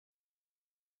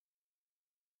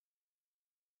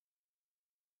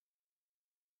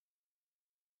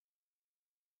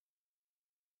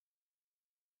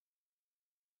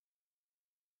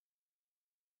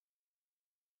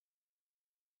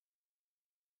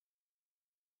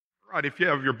Right, if you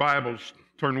have your Bibles,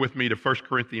 turn with me to 1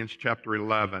 Corinthians chapter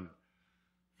 11.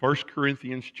 1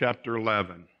 Corinthians chapter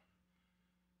 11.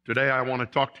 Today I want to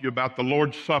talk to you about the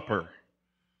Lord's Supper.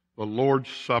 The Lord's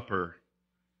Supper.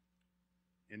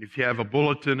 And if you have a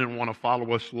bulletin and want to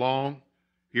follow us along,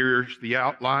 here's the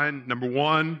outline. Number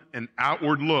one, an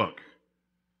outward look.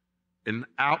 An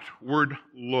outward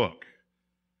look.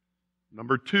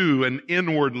 Number two, an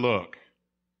inward look.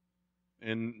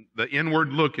 And the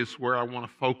inward look is where I want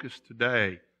to focus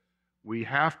today. We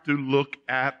have to look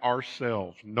at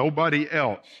ourselves. Nobody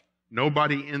else.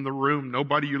 Nobody in the room.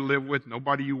 Nobody you live with.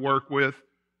 Nobody you work with.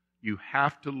 You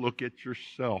have to look at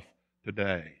yourself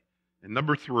today. And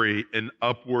number three, an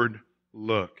upward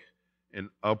look. An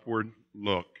upward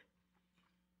look.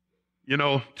 You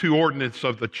know, two ordinances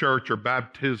of the church are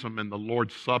baptism and the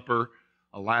Lord's Supper.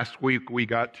 Last week we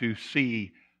got to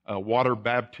see water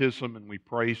baptism, and we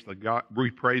praise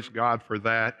God for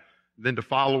that. Then to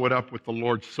follow it up with the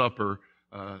Lord's Supper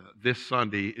this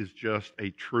Sunday is just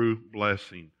a true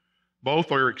blessing.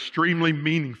 Both are extremely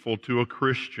meaningful to a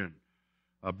Christian.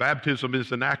 Baptism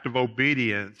is an act of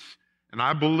obedience, and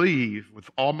I believe with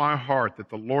all my heart that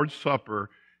the Lord's Supper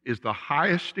is the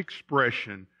highest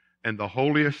expression and the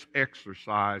holiest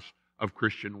exercise of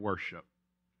Christian worship.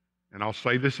 And I'll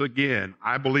say this again,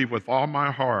 I believe with all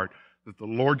my heart that the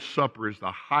Lord's Supper is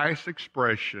the highest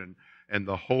expression and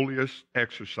the holiest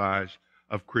exercise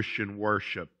of Christian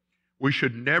worship. We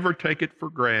should never take it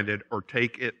for granted or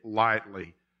take it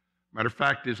lightly. Matter of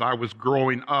fact, as I was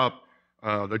growing up,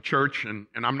 the church, and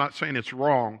I'm not saying it's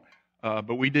wrong,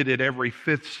 but we did it every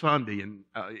fifth Sunday, and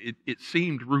it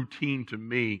seemed routine to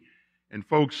me. And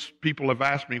folks, people have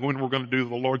asked me when we're going to do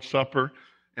the Lord's Supper,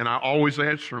 and I always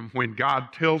answer them when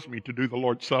God tells me to do the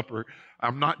Lord's Supper.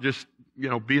 I'm not just,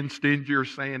 being stingy or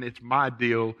saying it's my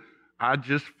deal. I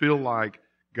just feel like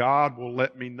God will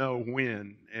let me know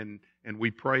when, and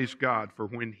we praise God for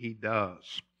when He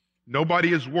does.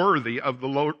 Nobody is worthy of the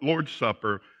Lord's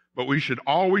Supper, but we should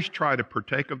always try to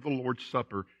partake of the Lord's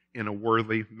Supper in a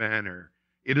worthy manner.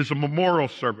 It is a memorial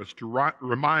service to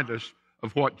remind us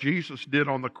of what Jesus did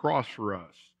on the cross for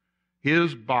us.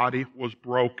 His body was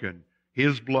broken.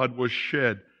 His blood was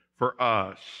shed for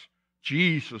us.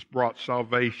 Jesus brought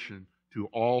salvation to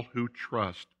all who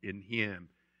trust in Him.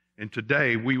 And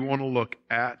today we want to look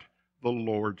at the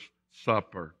Lord's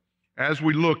Supper. As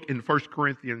we look in 1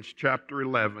 Corinthians chapter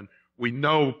 11, we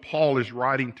know Paul is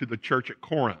writing to the church at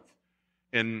Corinth.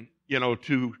 And,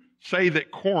 to say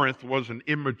that Corinth was an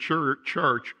immature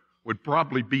church would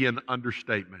probably be an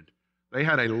understatement. They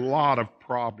had a lot of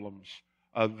problems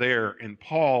there. And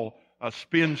Paul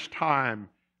spends time,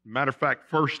 matter of fact,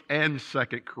 1st and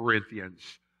 2nd Corinthians,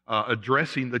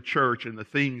 addressing the church and the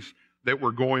things that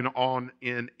were going on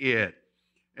in it.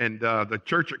 And the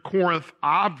church at Corinth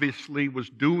obviously was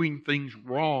doing things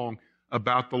wrong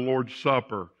about the Lord's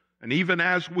Supper. And even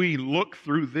as we look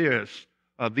through this,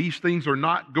 these things are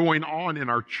not going on in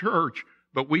our church,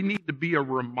 but we need to be a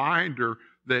reminder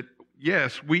that,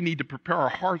 yes, we need to prepare our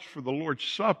hearts for the Lord's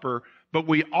Supper, but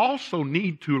we also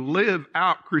need to live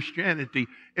out Christianity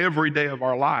every day of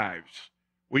our lives.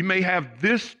 We may have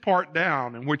this part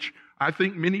down, in which I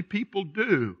think many people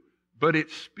do, but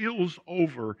it spills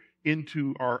over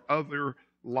into our other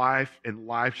life and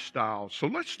lifestyle. So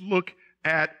let's look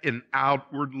at an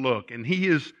outward look. And he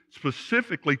is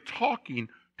specifically talking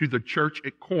to the church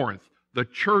at Corinth, the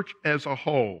church as a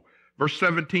whole. Verse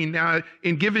 17, now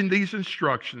in giving these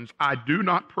instructions, I do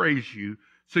not praise you,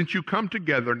 since you come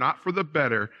together not for the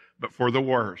better, but for the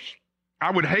worse.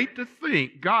 I would hate to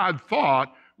think God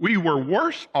thought we were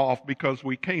worse off because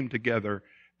we came together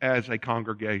as a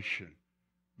congregation.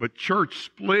 But church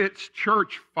splits,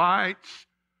 church fights,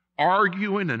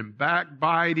 arguing and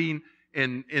backbiting,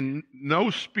 and no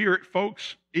spirit,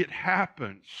 folks, it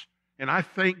happens. And I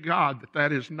thank God that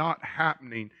that is not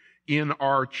happening in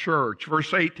our church.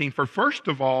 Verse 18, for first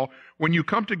of all, when you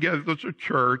come together as a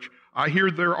church, I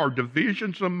hear there are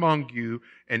divisions among you,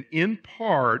 and in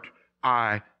part,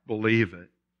 I believe it.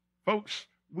 Folks,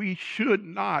 we should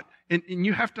not, and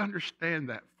you have to understand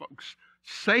that, folks.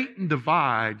 Satan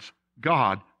divides,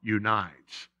 God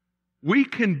unites. We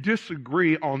can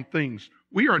disagree on things.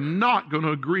 We are not going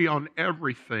to agree on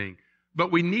everything,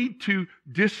 but we need to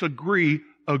disagree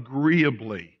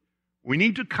agreeably. We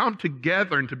need to come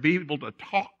together and to be able to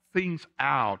talk things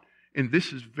out. And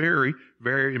this is very,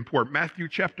 very important. Matthew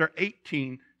chapter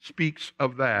 18 speaks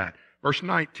of that. Verse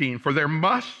 19, for there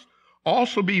must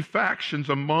also be factions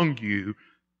among you,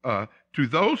 to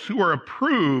those who are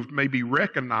approved may be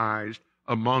recognized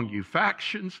among you.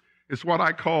 Factions is what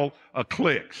I call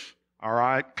cliques, all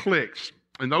right? Cliques.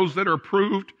 And those that are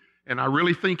approved And I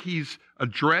really think he's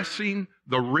addressing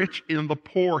the rich and the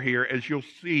poor here, as you'll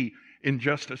see in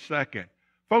just a second.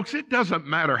 Folks, it doesn't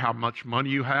matter how much money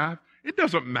you have. It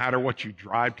doesn't matter what you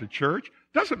drive to church.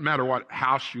 It doesn't matter what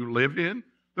house you live in.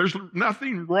 There's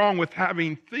nothing wrong with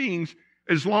having things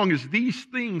as long as these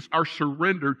things are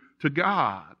surrendered to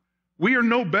God. We are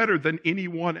no better than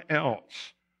anyone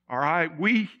else. All right?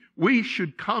 We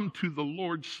should come to the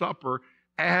Lord's Supper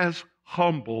as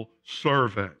humble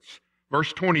servants.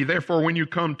 Verse 20, therefore, when you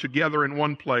come together in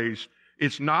one place,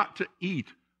 it's not to eat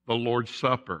the Lord's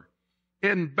Supper.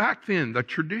 And back then, the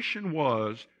tradition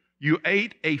was you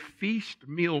ate a feast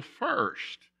meal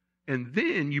first, and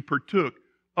then you partook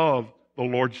of the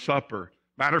Lord's Supper.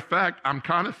 Matter of fact, I'm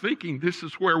kind of thinking this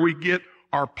is where we get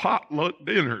our potluck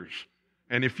dinners.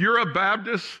 And if you're a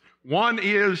Baptist, one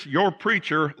is your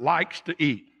preacher likes to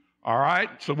eat. All right?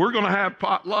 So we're going to have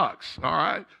potlucks. All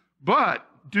right? But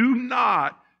do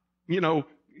not,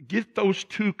 get those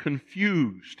two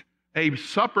confused. A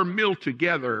supper meal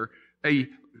together,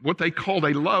 what they called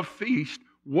a love feast,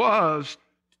 was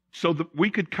so that we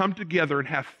could come together and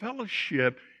have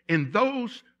fellowship, and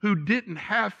those who didn't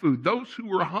have food, those who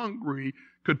were hungry,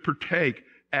 could partake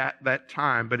at that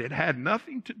time. But it had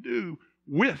nothing to do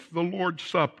with the Lord's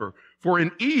Supper. For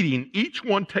in eating, each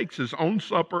one takes his own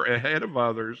supper ahead of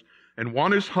others, and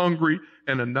one is hungry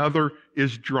and another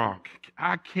is drunk.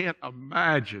 I can't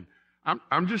imagine.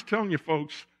 I'm just telling you,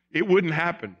 folks, it wouldn't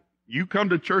happen. You come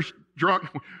to church drunk,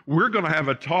 we're going to have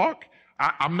a talk.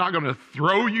 I'm not going to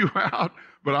throw you out,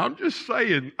 but I'm just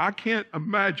saying, I can't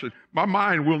imagine. My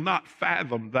mind will not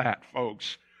fathom that,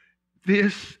 folks.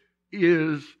 This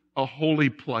is a holy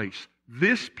place.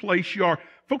 This place you are.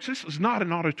 Folks, this is not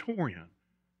an auditorium.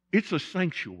 It's a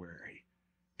sanctuary.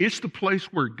 It's the place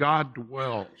where God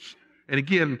dwells. And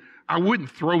again, I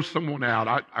wouldn't throw someone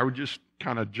out. I would just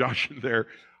kind of josh in there.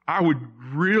 I would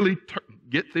really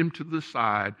get them to the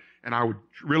side, and I would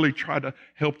really try to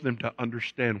help them to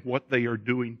understand what they are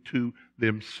doing to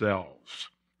themselves.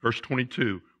 Verse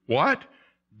 22, what?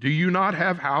 Do you not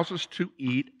have houses to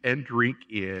eat and drink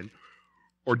in?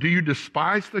 Or do you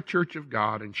despise the church of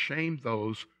God and shame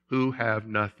those who have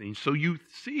nothing? So you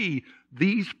see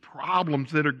these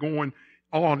problems that are going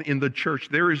on in the church.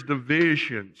 There is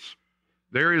divisions.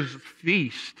 There is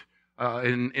feast.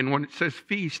 And when it says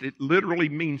feast, it literally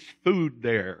means food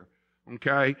there.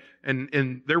 Okay?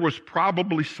 And there was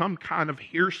probably some kind of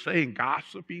hearsay and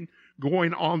gossiping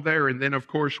going on there. And then, of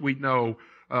course, we know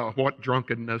what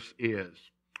drunkenness is.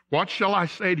 What shall I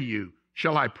say to you?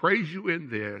 Shall I praise you in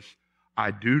this? I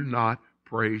do not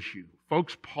praise you.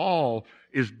 Folks, Paul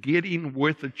is getting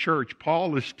with the church.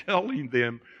 Paul is telling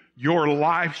them your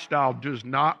lifestyle does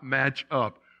not match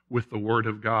up with the Word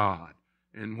of God.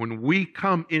 And when we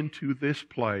come into this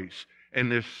place,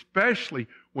 and especially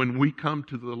when we come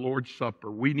to the Lord's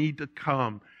Supper, we need to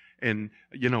come and,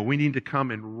 we need to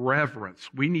come in reverence.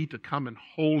 We need to come in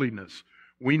holiness.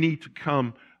 We need to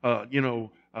come,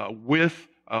 with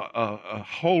a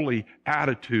holy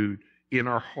attitude in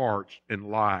our hearts and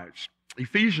lives.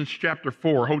 Ephesians chapter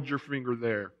 4, hold your finger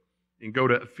there and go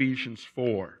to Ephesians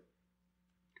 4.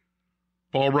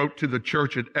 Paul wrote to the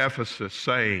church at Ephesus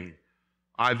saying,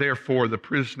 I therefore, the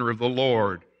prisoner of the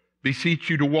Lord, beseech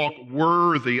you to walk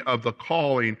worthy of the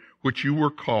calling which you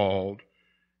were called.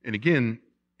 And again,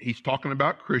 he's talking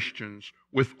about Christians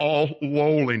with all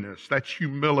lowliness. That's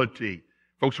humility.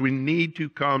 Folks, we need to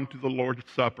come to the Lord's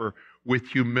Supper with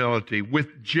humility,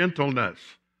 with gentleness.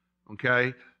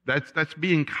 Okay? That's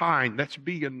being kind. That's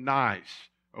being nice.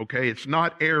 Okay? It's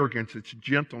not arrogance. It's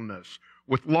gentleness.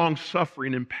 With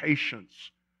long-suffering and patience.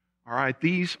 All right?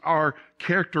 These are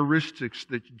characteristics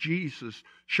that Jesus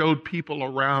showed people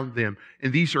around them.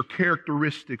 And these are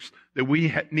characteristics that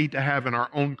we need to have in our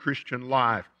own Christian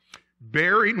life.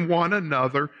 Bearing one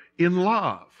another in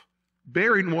love.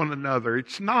 Bearing one another.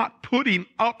 It's not putting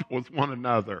up with one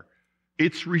another.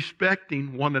 It's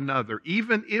respecting one another.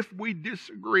 Even if we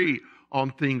disagree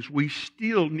on things, we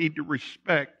still need to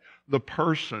respect the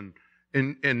person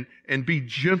and be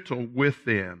gentle with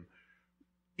them.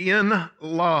 In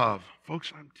love.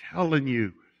 Folks, I'm telling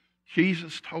you,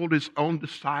 Jesus told his own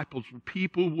disciples,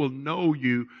 people will know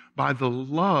you by the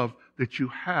love that you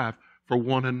have for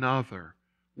one another.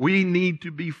 We need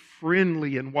to be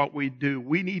friendly in what we do.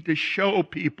 We need to show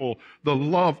people the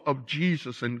love of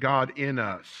Jesus and God in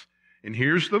us. And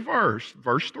here's the verse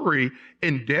 3,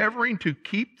 endeavoring to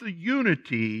keep the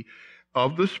unity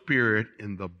of the Spirit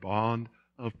in the bond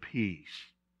of peace.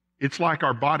 It's like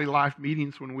our body life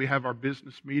meetings when we have our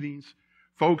business meetings.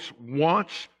 Folks,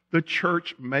 once the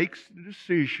church makes the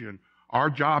decision,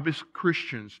 our job as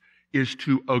Christians is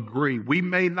to agree. We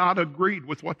may not agree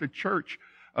with what the church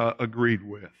agreed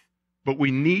with. But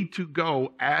we need to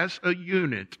go as a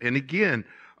unit. And again,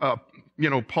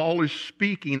 Paul is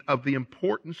speaking of the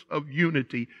importance of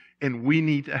unity, and we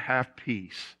need to have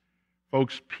peace.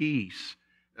 Folks, peace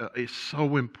is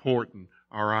so important,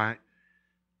 all right?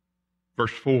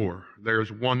 Verse 4,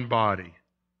 there's one body,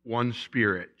 one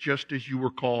Spirit, just as you were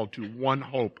called to one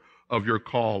hope of your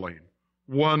calling,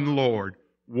 one Lord,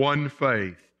 one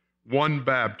faith, one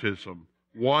baptism,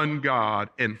 one God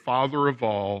and Father of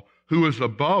all, who is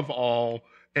above all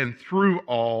and through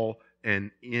all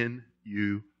and in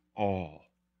you all.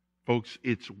 Folks,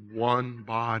 it's one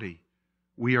body.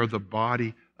 We are the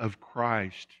body of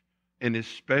Christ, and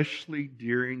especially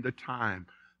during the time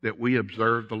that we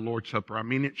observe the Lord's Supper. I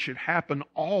mean, it should happen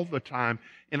all the time,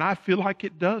 and I feel like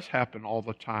it does happen all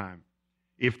the time.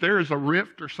 If there is a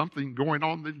rift or something going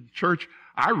on in the church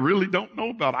I really don't know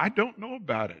about, I don't know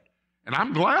about it. And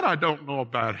I'm glad I don't know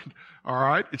about it, all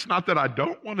right? It's not that I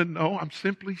don't want to know. I'm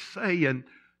simply saying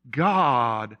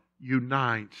God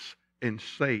unites and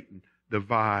Satan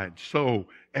divides. So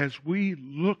as we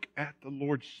look at the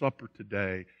Lord's Supper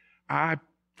today, I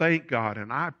thank God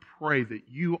and I pray that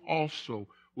you also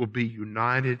will be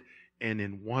united and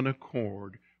in one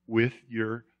accord with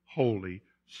your holy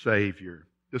Savior.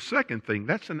 The second thing,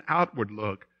 that's an outward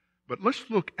look, but let's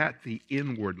look at the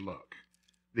inward look.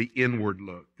 The inward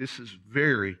look. This is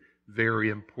very, very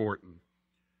important.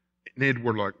 An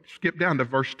inward look. Skip down to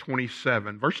verse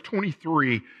 27. Verse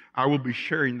 23, I will be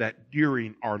sharing that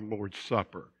during our Lord's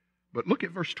Supper. But look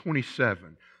at verse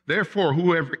 27. Therefore,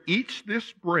 whoever eats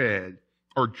this bread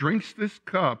or drinks this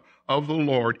cup of the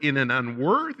Lord in an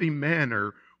unworthy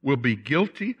manner will be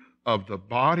guilty of the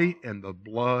body and the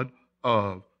blood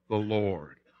of the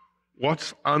Lord.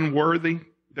 What's unworthy?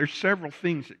 There's several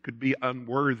things that could be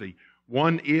unworthy.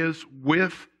 One is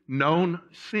with known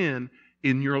sin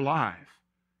in your life.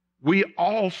 We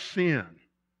all sin.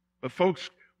 But folks,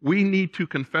 we need to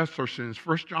confess our sins.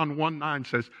 1 John 1:9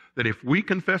 says that if we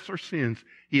confess our sins,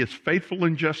 He is faithful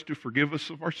and just to forgive us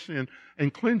of our sin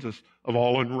and cleanse us of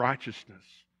all unrighteousness.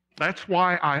 That's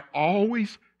why I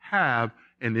always have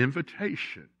an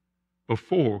invitation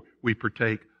before we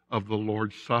partake of the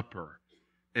Lord's Supper.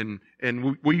 And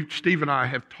we Steve and I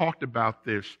have talked about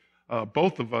this,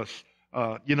 both of us,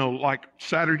 like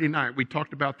Saturday night. We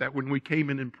talked about that when we came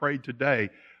in and prayed today.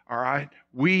 All right?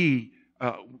 We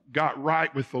got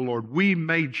right with the Lord. We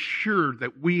made sure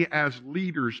that we as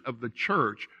leaders of the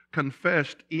church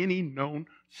confessed any known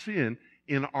sin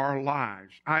in our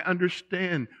lives. I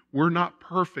understand we're not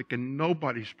perfect and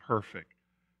nobody's perfect.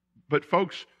 But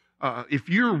folks, if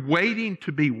you're waiting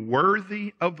to be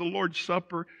worthy of the Lord's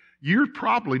Supper, you're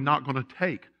probably not going to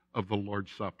take of the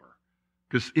Lord's Supper.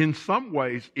 Because in some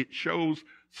ways, it shows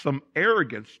some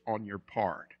arrogance on your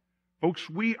part. Folks,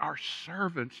 we are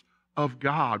servants of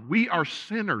God. We are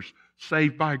sinners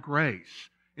saved by grace.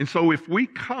 And so if we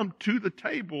come to the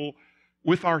table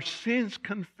with our sins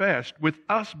confessed, with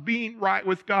us being right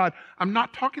with God, I'm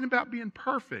not talking about being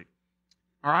perfect.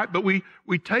 All right, but we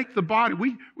take the body,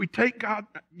 we take God,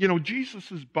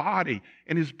 Jesus' body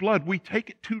and His blood, we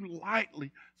take it too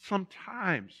lightly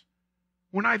sometimes.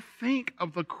 When I think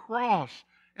of the cross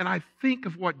and I think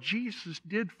of what Jesus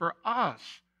did for us,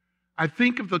 I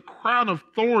think of the crown of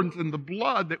thorns and the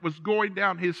blood that was going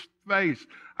down His face.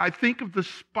 I think of the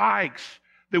spikes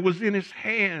that was in His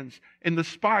hands and the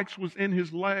spikes was in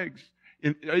His legs,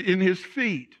 in His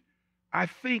feet. I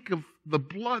think of the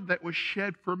blood that was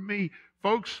shed for me.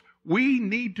 Folks, we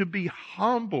need to be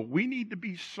humble. We need to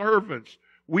be servants.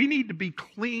 We need to be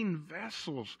clean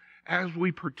vessels as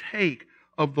we partake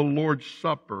of the Lord's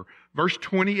Supper. Verse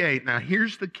 28. Now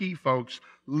here's the key, folks.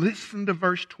 Listen to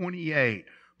verse 28.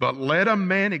 But let a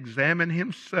man examine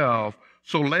himself,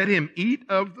 so let him eat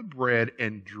of the bread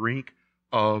and drink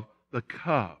of the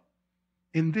cup.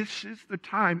 And this is the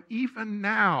time, even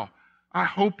now, I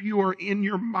hope you are in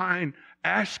your mind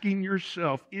asking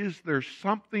yourself, is there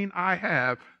something I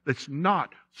have that's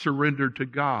not surrendered to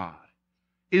God?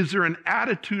 Is there an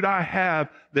attitude I have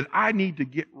that I need to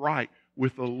get right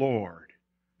with the Lord?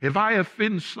 Have I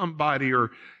offended somebody, or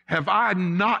have I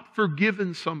not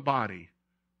forgiven somebody?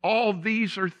 All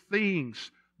these are things,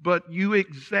 but you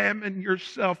examine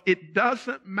yourself. It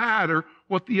doesn't matter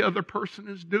what the other person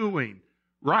is doing.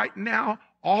 Right now,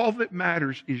 all that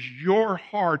matters is your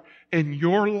heart and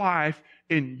your life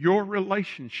and your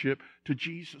relationship to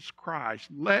Jesus Christ.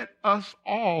 Let us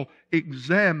all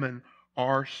examine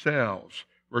ourselves.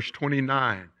 Verse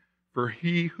 29, for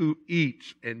he who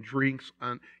eats and drinks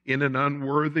in an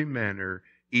unworthy manner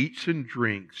eats and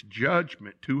drinks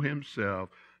judgment to himself,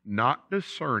 not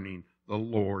discerning the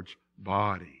Lord's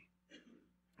body.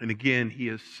 And again, he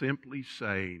is simply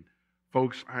saying,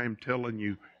 folks, I am telling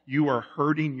you, you are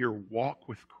hurting your walk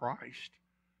with Christ.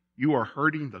 You are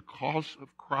hurting the cause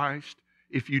of Christ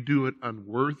if you do it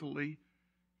unworthily.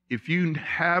 If you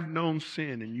have known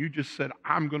sin and you just said,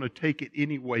 I'm going to take it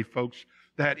anyway, folks,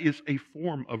 that is a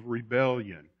form of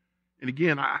rebellion. And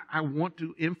again, I want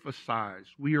to emphasize,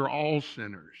 we are all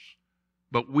sinners,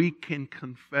 but we can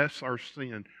confess our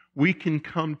sin. We can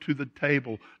come to the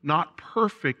table, not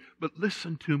perfect, but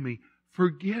listen to me,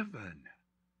 forgiven.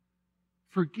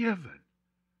 Forgiven.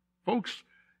 Folks,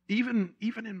 even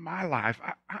in my life,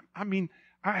 I mean,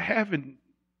 I haven't,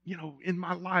 in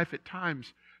my life at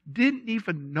times, didn't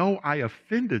even know I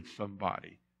offended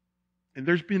somebody. And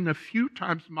there's been a few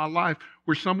times in my life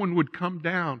where someone would come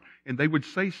down and they would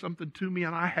say something to me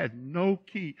and I had no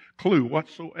clue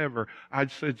whatsoever I'd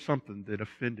said something that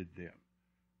offended them.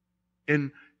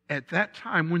 And at that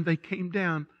time when they came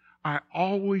down, I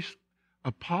always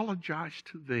apologized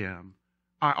to them.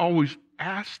 I always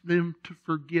asked them to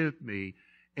forgive me.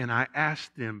 And I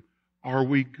asked them, are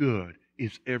we good?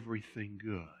 Is everything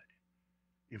good?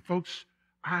 And folks,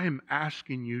 I am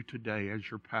asking you today as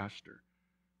your pastor,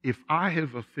 if I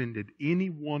have offended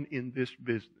anyone in this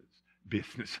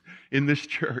business, in this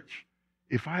church,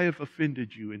 if I have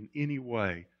offended you in any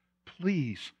way,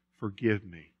 please forgive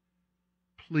me.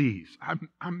 Please.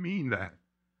 I mean that.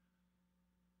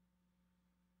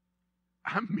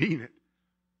 I mean it.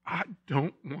 I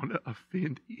don't want to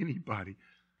offend anybody.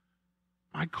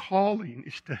 My calling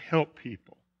is to help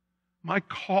people. My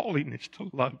calling is to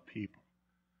love people.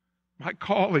 My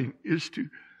calling is to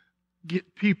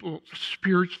get people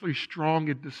spiritually strong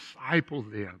and disciple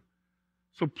them.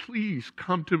 So please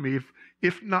come to me.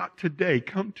 If not today,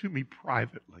 come to me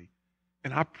privately.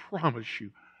 And I promise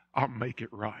you, I'll make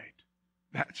it right.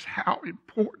 That's how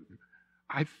important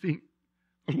I think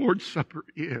the Lord's Supper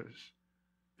is.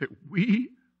 That we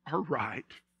are right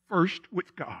first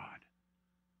with God.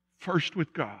 First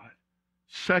with God.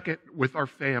 Second with our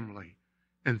family.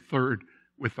 And third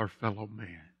with our fellow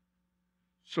man.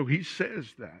 So he says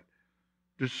that.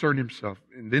 Discern himself.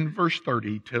 And then verse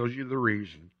 30 tells you the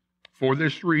reason. For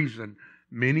this reason,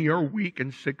 many are weak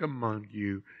and sick among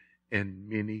you, and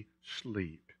many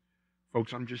sleep.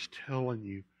 Folks, I'm just telling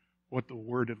you what the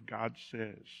Word of God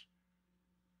says.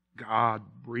 God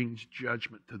brings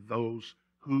judgment to those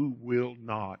who will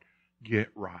not get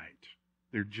right.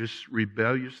 They're just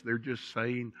rebellious. They're just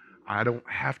saying, I don't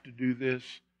have to do this.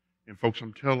 And folks,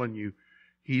 I'm telling you,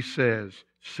 he says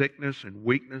sickness and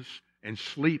weakness and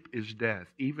sleep is death.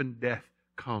 Even death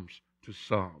comes to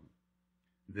some.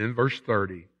 Then verse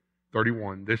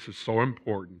 31, this is so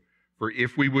important. For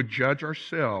if we would judge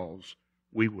ourselves,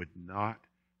 we would not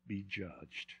be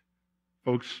judged.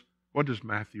 Folks, what does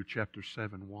Matthew chapter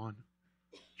 7:1?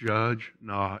 Judge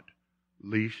not,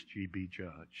 lest ye be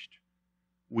judged.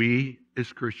 We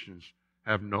as Christians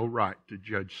have no right to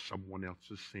judge someone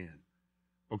else's sin.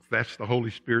 Folks, that's the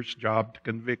Holy Spirit's job to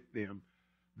convict them.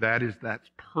 That is that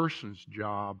person's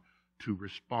job to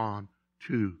respond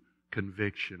to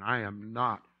conviction. I am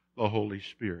not the Holy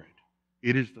Spirit.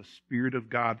 It is the Spirit of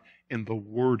God and the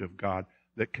Word of God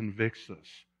that convicts us.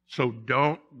 So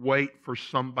don't wait for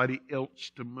somebody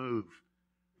else to move.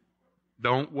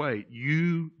 Don't wait.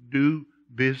 You do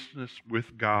business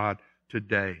with God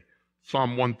today.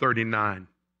 Psalm 139.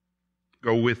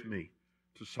 Go with me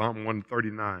to Psalm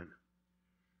 139.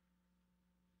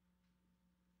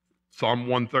 Psalm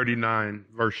 139,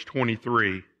 verse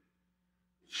 23.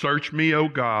 Search me, O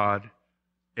God,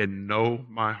 and know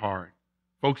my heart.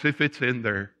 Folks, if it's in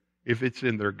there,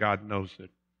 God knows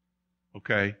it.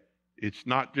 Okay? It's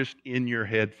not just in your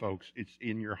head, folks. It's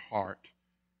in your heart.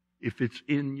 If it's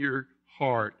in your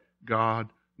heart, God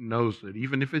knows it.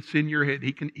 Even if it's in your head,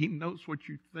 He knows what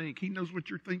you think. He knows what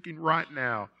you're thinking right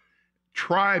now.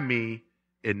 Try me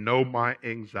and know my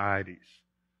anxieties.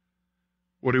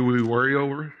 What do we worry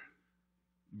over?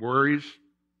 Worries,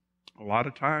 a lot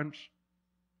of times,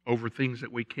 over things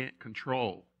that we can't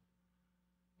control,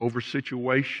 over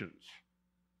situations,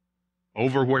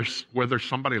 over whether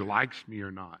somebody likes me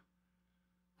or not.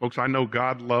 Folks, I know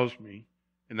God loves me,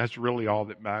 and that's really all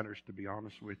that matters, to be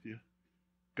honest with you.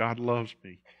 God loves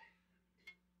me.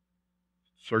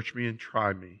 Search me and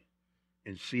try me,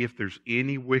 and see if there's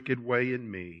any wicked way in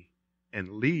me, and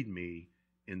lead me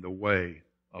in the way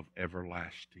of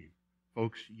everlasting.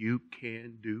 Folks, you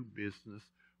can do business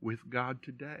with God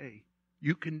today.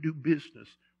 You can do business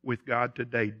with God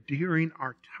today during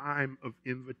our time of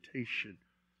invitation.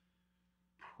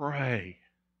 Pray,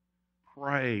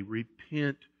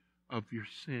 repent of your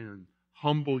sin,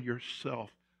 humble yourself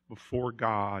before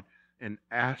God, and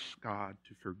ask God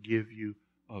to forgive you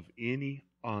of any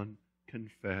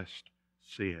unconfessed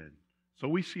sin. So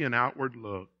we see an outward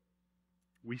look,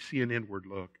 we see an inward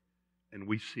look, and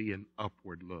we see an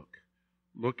upward look.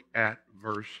 Look at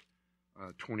verse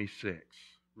 26.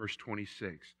 Verse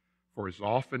 26. For as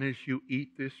often as you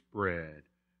eat this bread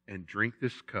and drink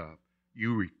this cup,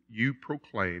 you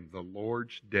proclaim the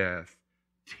Lord's death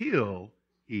till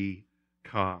He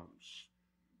comes.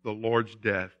 The Lord's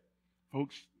death.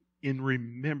 Folks, in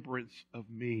remembrance of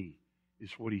me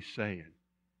is what He's saying.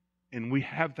 And we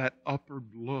have that upward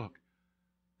look,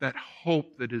 that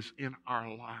hope that is in our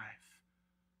life.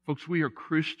 Folks, we are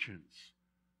Christians.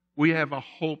 We have a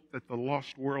hope that the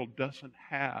lost world doesn't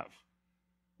have.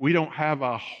 We don't have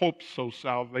a hope-so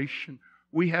salvation.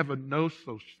 We have a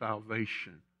know-so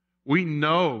salvation. We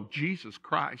know Jesus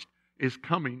Christ is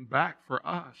coming back for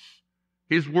us.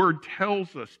 His Word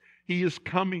tells us He is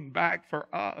coming back for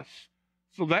us.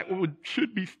 So that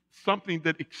should be something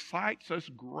that excites us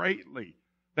greatly.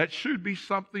 That should be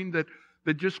something that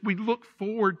just we look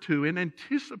forward to in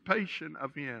anticipation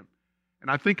of Him. And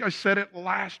I think I said it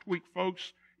last week,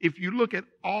 folks. If you look at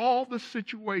all the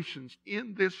situations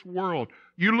in this world,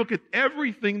 you look at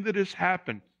everything that has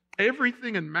happened,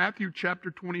 everything in Matthew chapter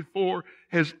 24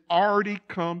 has already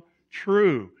come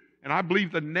true. And I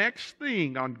believe the next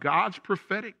thing on God's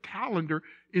prophetic calendar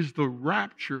is the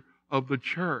rapture of the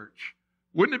church.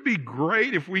 Wouldn't it be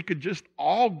great if we could just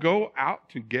all go out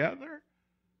together?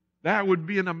 That would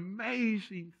be an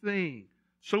amazing thing.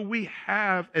 So we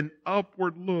have an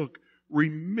upward look,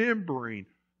 remembering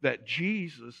that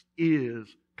Jesus is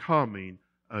coming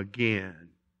again.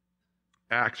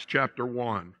 Acts chapter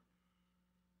 1.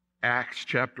 Acts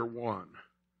chapter 1.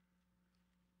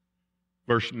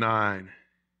 Verse 9.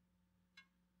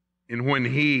 And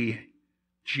when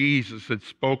Jesus, had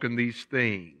spoken these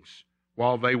things,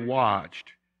 while they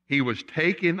watched, He was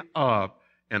taken up,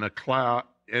 and the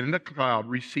cloud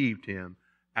received Him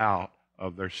out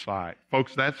of their sight.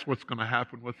 Folks, that's what's going to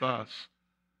happen with us.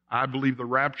 I believe the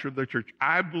rapture of the church.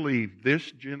 I believe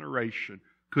this generation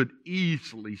could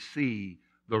easily see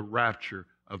the rapture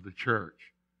of the church.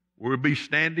 We'll be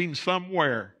standing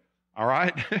somewhere, all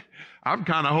right? I'm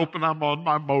kind of hoping I'm on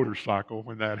my motorcycle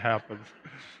when that happens.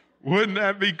 Wouldn't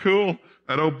that be cool?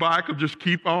 That old bike will just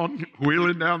keep on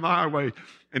wheeling down the highway.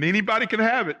 And anybody can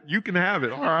have it. You can have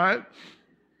it, all right?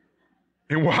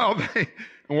 And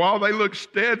while they looked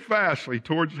steadfastly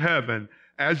towards heaven,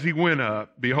 as He went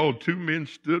up, behold, two men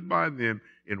stood by them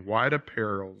in white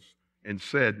apparels, and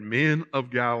said, Men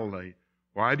of Galilee,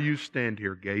 why do you stand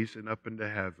here gazing up into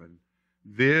heaven?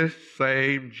 This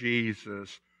same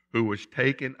Jesus who was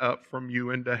taken up from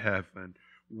you into heaven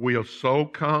will so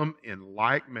come in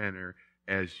like manner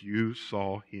as you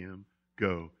saw Him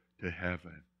go to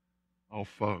heaven. Oh,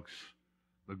 folks,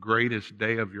 the greatest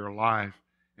day of your life,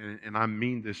 and I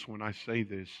mean this when I say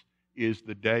this, is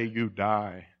the day you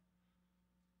die.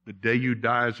 The day you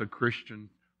die as a Christian,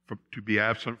 to be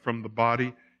absent from the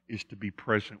body is to be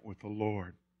present with the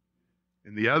Lord.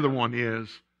 And the other one is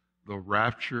the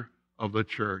rapture of the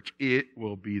church. It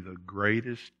will be the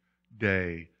greatest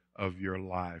day of your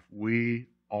life. We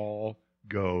all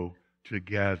go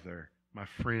together. My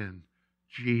friend,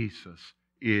 Jesus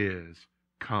is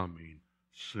coming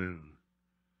soon.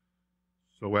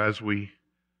 So as we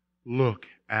look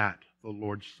at the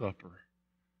Lord's Supper,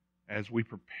 as we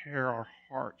prepare our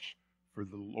hearts for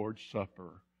the Lord's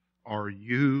Supper, are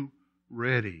you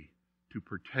ready to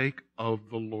partake of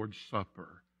the Lord's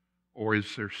Supper? Or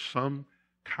is there some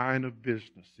kind of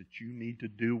business that you need to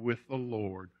do with the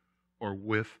Lord or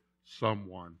with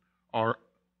someone? Our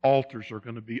altars are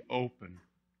going to be open.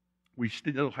 We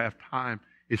still have time.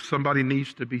 If somebody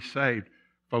needs to be saved,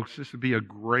 folks, this would be a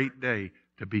great day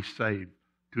to be saved,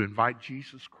 to invite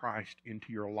Jesus Christ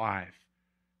into your life,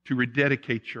 to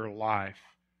rededicate your life,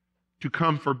 to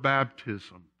come for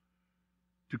baptism,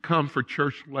 to come for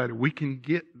church letter. We can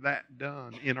get that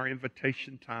done in our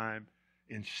invitation time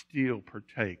and still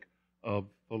partake of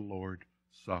the Lord's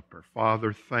Supper.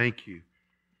 Father, thank you.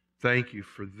 Thank you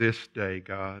for this day,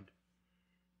 God.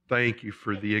 Thank you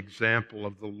for the example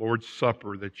of the Lord's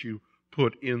Supper that you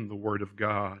put in the Word of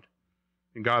God.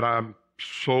 And God, I'm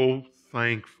so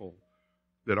thankful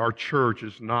that our church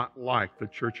is not like the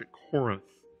church at Corinth.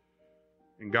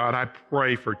 And God, I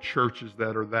pray for churches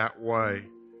that are that way.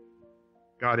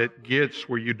 God, it gets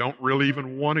where you don't really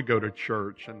even want to go to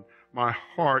church. And my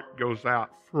heart goes out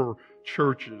for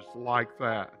churches like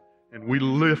that. And we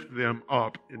lift them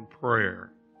up in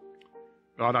prayer.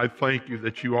 God, I thank you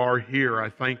that you are here. I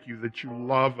thank you that you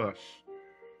love us.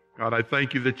 God, I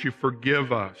thank you that you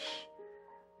forgive us.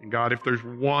 And God, if there's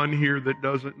one here that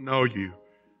doesn't know you,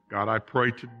 God, I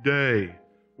pray today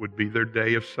would be their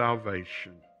day of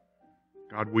salvation.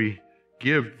 God, we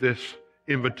give this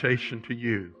invitation to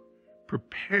you.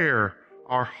 Prepare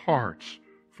our hearts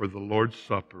for the Lord's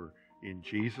Supper. In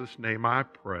Jesus' name I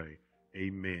pray.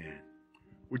 Amen.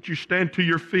 Would you stand to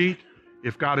your feet?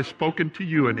 If God has spoken to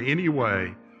you in any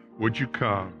way, would you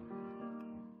come?